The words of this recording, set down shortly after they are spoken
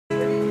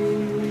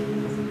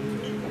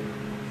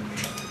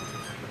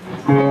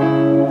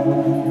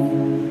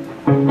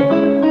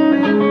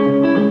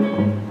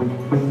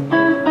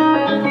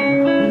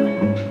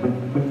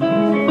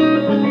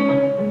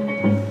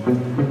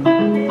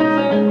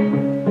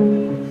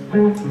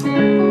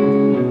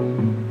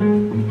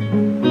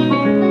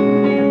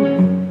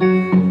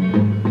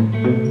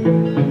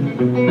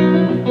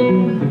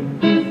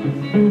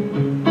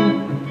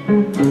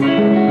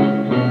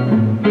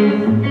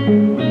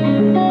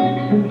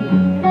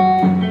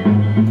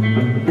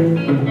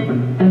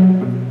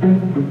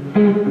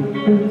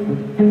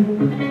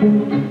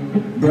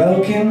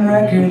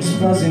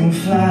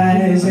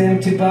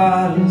empty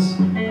bottles,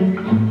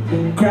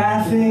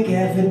 graphic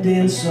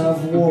evidence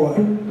of war.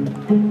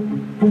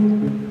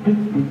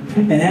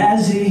 And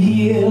as it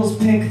heals,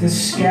 pick the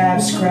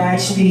scab,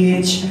 scratch the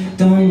itch.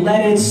 Don't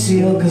let it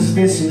seal, 'cause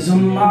this is a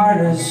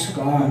martyr's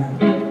scar.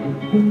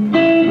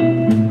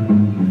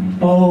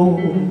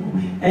 Oh,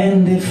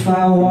 and if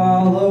I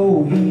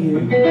wallow here,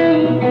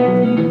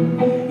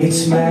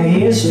 it's my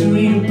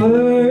history to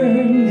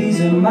burn.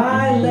 These are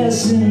my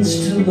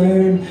lessons to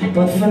learn.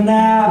 But for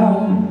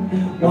now,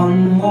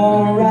 one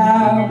more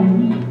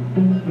round,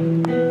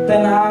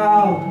 then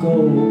I'll go.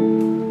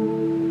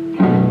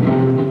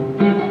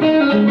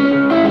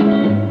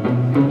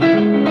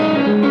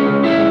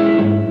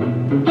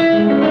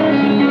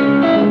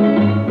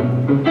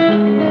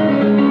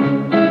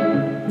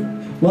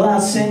 Well,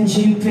 I'll send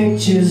you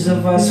pictures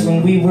of us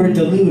when we were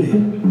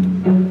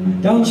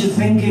deluded. Don't you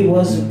think it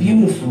was a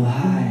beautiful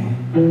high?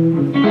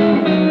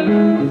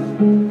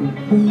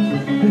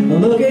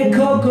 Look at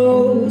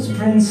Coco's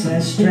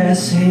princess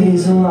dress,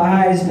 hazel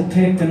eyes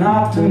depict an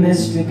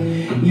optimistic,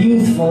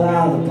 youthful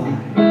alibi.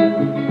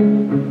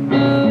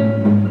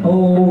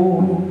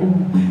 Oh,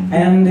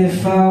 and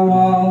if I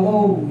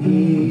wallow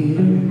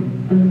here,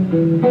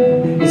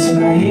 it's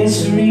my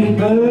history to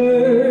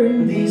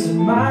burn. These are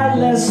my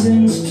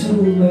lessons to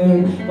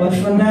learn. But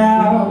for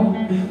now,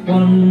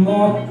 one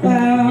more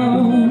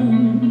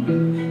round,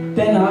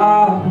 then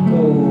I'll go.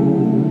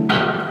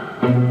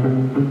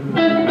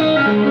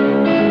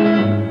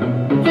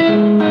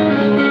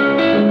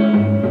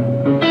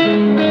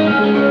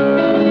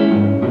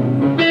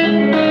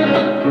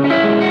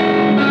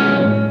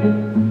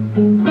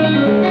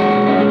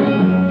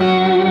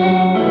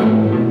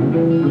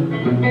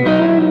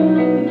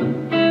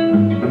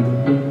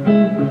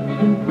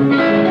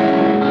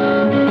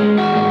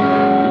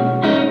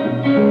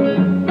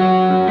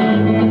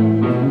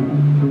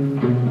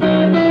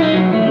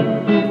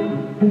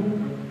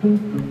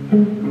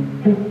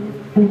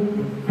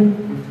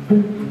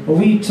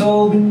 We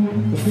told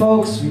the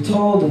folks, we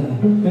told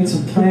made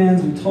some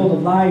plans, we told a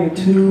lie or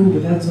two,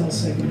 but that's all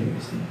secondary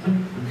stuff.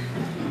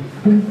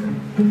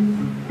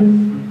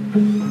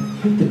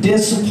 The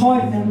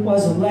disappointment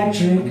was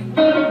electric,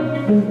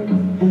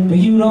 but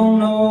you don't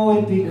know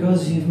it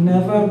because you've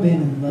never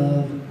been in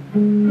love.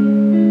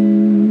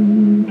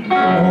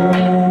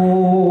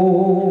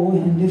 Oh,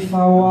 and if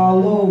I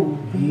wallow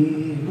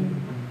here,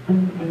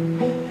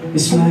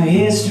 it's my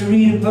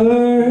history to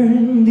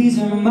burn. These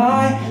are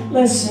my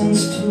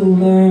lessons to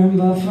learn.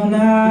 But for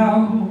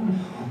now,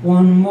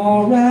 one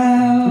more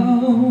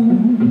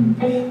round,